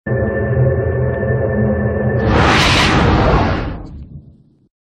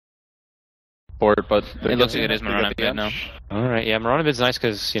but it looks like it is Mirana mid now. Alright, yeah, Mirana mid's nice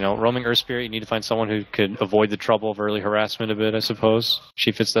because, you know, roaming Earth Spirit, you need to find someone who could avoid the trouble of early harassment a bit, I suppose.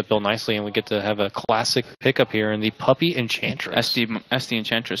 She fits that bill nicely, and we get to have a classic pickup here in the Puppey Enchantress. SD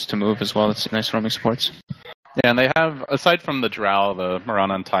Enchantress to move as well. It's nice roaming supports. Yeah, and they have, aside from the Drow, the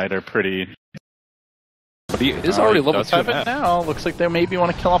Mirana and Tide are pretty... But he is already level 2 now. Looks like they maybe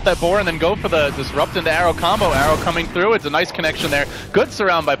want to kill off that boar and then go for the disrupt into arrow combo. Arrow coming through. It's a nice connection there. Good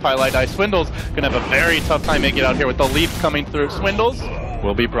surround by PyLite. Swindles gonna have a very tough time making it out here with the leaf coming through. Swindles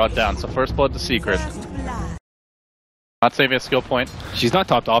will be brought down. So first blood to Secret. Not saving a skill point. She's not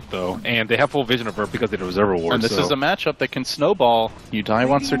topped off though, and they have full vision of her because of the Reserve Award. And this is a matchup that can snowball. You die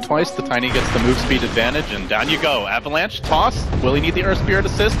once or twice, the Tiny gets the move speed advantage, and down you go. Avalanche, toss. Will he need the Earth Spirit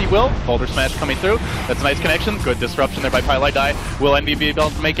assist? He will. Boulder Smash coming through. That's a nice connection. Good disruption there by PyLite. Will NBB be able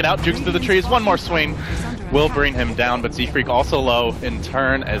to make it out? Jukes through the trees. One more swing. Will bring him down, but Z-Freak also low in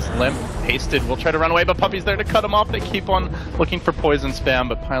turn as Limp hasted. Will try to run away, but Puppey's there to cut him off. They keep on looking for poison spam,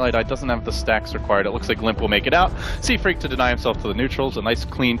 but PyLite doesn't have the stacks required. It looks like Limp will make it out. Z-Freak to deny himself to the neutrals. A nice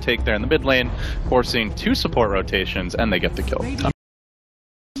clean take there in the mid lane, forcing 2 support rotations, and they get the kill.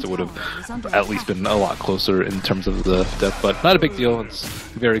 It would have at least been a lot closer in terms of the death, but not a big deal. It's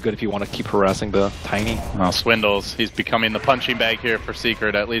very good if you want to keep harassing the Tiny. Well, Swindles, he's becoming the punching bag here for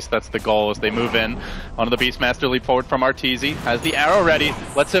Secret. At least that's the goal as they move in. Onto the Beastmaster, leap forward from Arteezy. Has the arrow ready,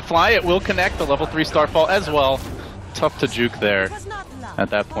 lets it fly. It will connect the level 3 Starfall as well. Tough to juke there at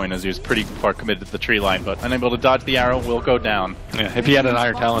that point as he was pretty far committed to the tree line, but unable to dodge the arrow, will go down. Yeah, if he had an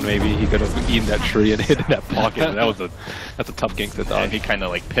Iron Talon, maybe he could have eaten that tree and hit in that pocket. That's a tough gank to dodge. And he kind of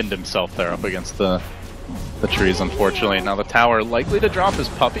like pinned himself there up against the trees, unfortunately. Now the tower likely to drop his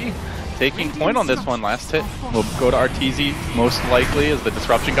Puppey. Taking point on this one, last hit will go to Arteezy most likely as the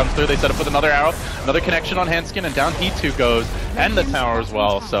disruption comes through. They set up with another arrow, another connection on Hanskin, and down he too goes, and the tower as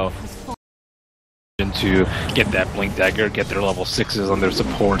well, so... to get that Blink Dagger, get their level 6s on their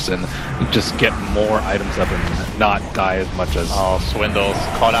supports, and just get more items up and not die as much as... Oh, Swindles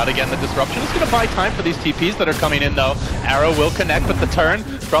caught out again. The disruption is going to buy time for these TPs that are coming in, though. Arrow will connect with the turn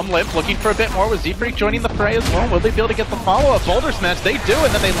from Limp, looking for a bit more with Z-Freak joining the fray as well. Will they be able to get the follow-up? Boulder Smash, they do,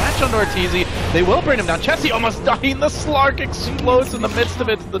 and then they latch onto Arteezy. They will bring him down. Chessie almost dying. The Slark explodes in the midst of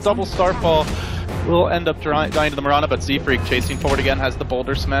it. The double Starfall will end up dying to the Mirana, but Z-Freak chasing forward again, has the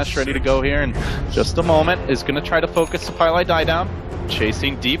Boulder Smash ready to go here in just a moment, is going to try to focus the PyLite die down,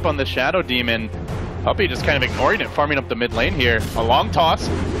 chasing deep on the Shadow Demon. Puppey just kind of ignoring it, farming up the mid lane here. A long toss,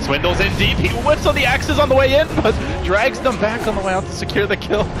 Swindles in deep, he whips on the axes on the way in, but drags them back on the way out to secure the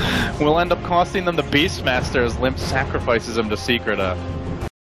kill. Will end up costing them the Beastmaster as Limp sacrifices him to Secret. A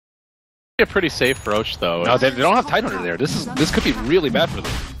pretty safe Roche though. No, they don't have Tidehunter there. This could be really bad for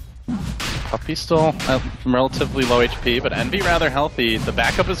them. Puppey's still relatively low HP, but Envy rather healthy. The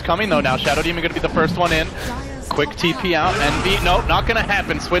backup is coming though now. Shadow Demon going to be the first one in. Quick TP out. Envy, no, not going to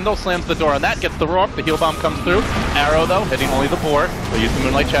happen. Swindle slams the door on that, gets the Rourke. The heal bomb comes through. Arrow though, hitting only the boar. They'll use the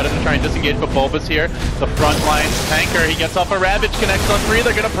Moonlight Shadow to try and disengage, but Bulba's here. The front line tanker, he gets off a Ravage, connects on 3.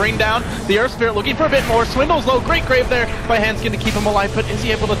 They're going to bring down the Earth Spirit, looking for a bit more. Swindle's low, great grave there by Hanskin to keep him alive, but is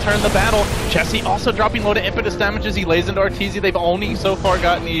he able to turn the battle? Chessie also dropping low to impetus damage as he lays into Arteezy. They've only so far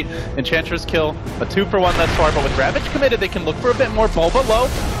gotten the Enchantress kill. A 2 for 1 thus far, but with Ravage committed, they can look for a bit more. Bulba low,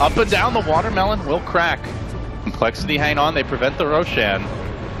 up and down, the Watermelon will crack. Complexity hang on, they prevent the Roshan.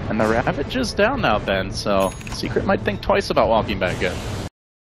 And the Ravage is down now, Ben, so Secret might think twice about walking back in.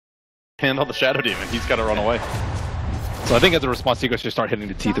 Handle the Shadow Demon, he's got to run away. So I think as a response, Secret should start hitting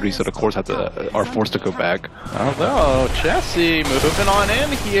the T3, so the cores are forced to go back. Although, Chessie moving on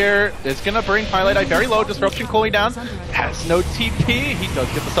in here is going to bring PyLite very low, disruption cooling down. Has no TP, he does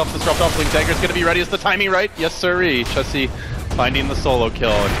get the self-disrupt off. Blink Dagger's going to be ready. Is the timing right? Yes, sirree. Chessie finding the solo kill.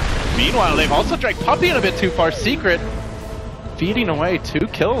 And meanwhile, they've also dragged Puppey in a bit too far. Secret feeding away 2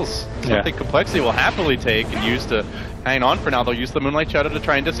 kills. Something Complexity will happily take and use to hang on for now. They'll use the Moonlight Shadow to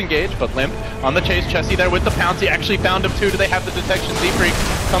try and disengage, but Limp on the chase. Chessie there with the pounce. He actually found him too. Do they have the detection? Z-Freak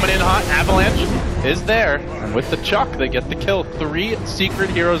coming in hot. Avalanche is there, and with the Chuck, they get the kill. 3 Secret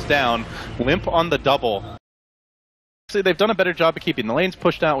heroes down. Limp on the double. See, they've done a better job of keeping the lanes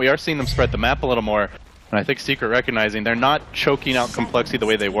pushed out. We are seeing them spread the map a little more, and I think Secret recognizing they're not choking out Complexity the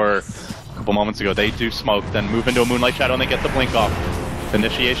way they were a couple moments ago. They do smoke, then move into a Moonlight Shadow, and they get the blink off.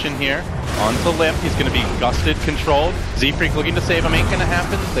 Initiation here onto Limp. He's going to be gusted, controlled. Z-Freak looking to save him. Ain't going to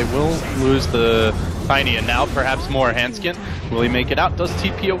happen. They will lose the Tiny, and now perhaps more. Hanskin, will he make it out? Does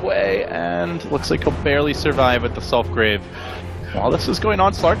TP away, and looks like he'll barely survive at the self-grave. While this is going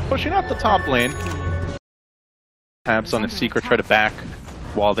on, Slark pushing out the top lane. Tabs on his Secret, try to back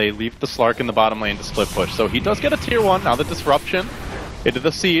while they leave the Slark in the bottom lane to split push. So he does get a tier 1. Now the disruption into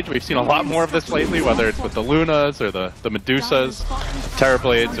the siege. We've seen a lot more of this lately, whether it's with the Lunas or the Medusas,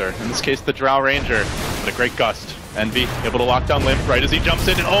 Terrorblades, or in this case the Drow Ranger. But a great gust. Envy able to lock down Limp right as he jumps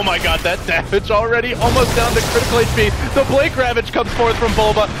in, and oh my god, that damage already almost down to critical HP. The Blake Ravage comes forth from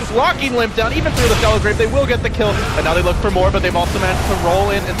Bulba, locking Limp down even through the Shallow Grave. They will get the kill, and now they look for more, but they've also managed to roll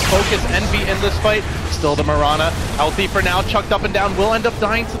in and focus Envy in this fight. Still the Mirana, healthy for now, chucked up and down, will end up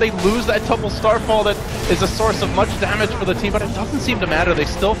dying, so they lose that double Starfall that is a source of much damage for the team, but it doesn't seem to matter. They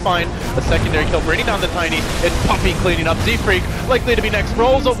still find a secondary kill, bringing down the Tiny. It's Puppey cleaning up. Z-Freak, likely to be next,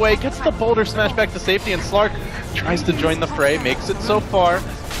 rolls away, gets the Boulder smash back to safety, and Slark tries to join the fray, makes it so far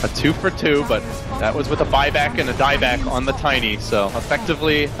a 2 for 2, but that was with a buyback and a dieback on the Tiny, so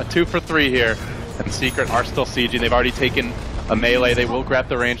effectively a 2 for 3 here. And Secret are still sieging. They've already taken a melee. They will grab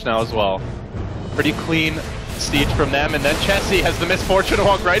the range now as well. Pretty clean siege from them, and then Chessie has the misfortune to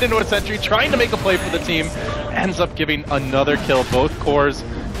walk right into a sentry, trying to make a play for the team. Ends up giving another kill. Both cores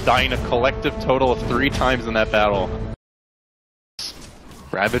dying a collective total of 3 times in that battle.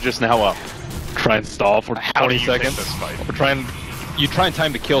 Ravage is now up. Try and stall for 20 seconds. This You try and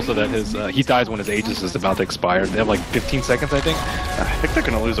time the kill so that his he dies when his Aegis is about to expire. They have like 15 seconds, I think. I think they're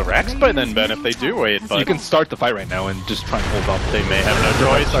going to lose a Rex by then, Ben, if they do wait. But you can start the fight right now and just try and hold up. They may have no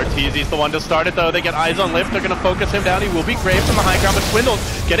choice. Arteezy's the one to start it, though. They get eyes on Lift. They're going to focus him down. He will be graved from the high ground, but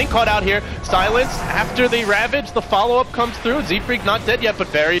Swindle's getting caught out here. Silence after the Ravage. The follow-up comes through. Z-Freak not dead yet, but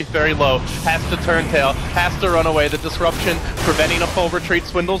very, very low. Has to turn tail. Has to run away. The disruption preventing a full retreat.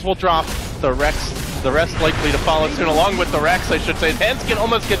 Swindles will drop. The rest likely to follow soon, along with the Rex, I should say. His hands can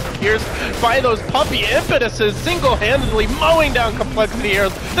almost get pierced by those Puppey impetuses, single-handedly mowing down Complexity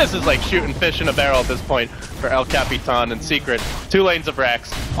heroes. This is like shooting fish in a barrel at this point for El Capitan and Secret. 2 lanes of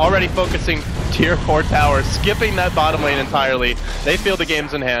Rex, already focusing tier 4 towers, skipping that bottom lane entirely. They feel the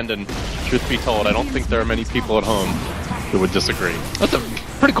game's in hand, and truth be told, I don't think there are many people at home who would disagree. That's a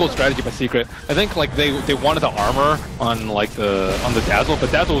pretty cool strategy by Secret. I think like they wanted the armor on like on the Dazzle,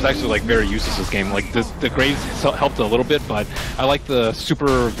 but Dazzle was actually like very useless this game. Like the Graves helped a little bit, but I like the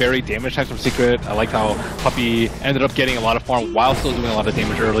super very damage types from Secret. I like how Puppey ended up getting a lot of farm while still doing a lot of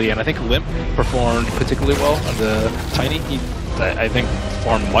damage early, and I think Limp performed particularly well on the Tiny. I think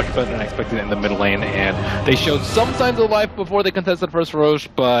performed much better than I expected in the mid lane, and they showed some signs of life before they contested first Roche,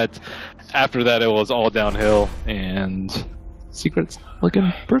 but after that it was all downhill, and Secret's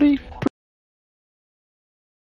looking pretty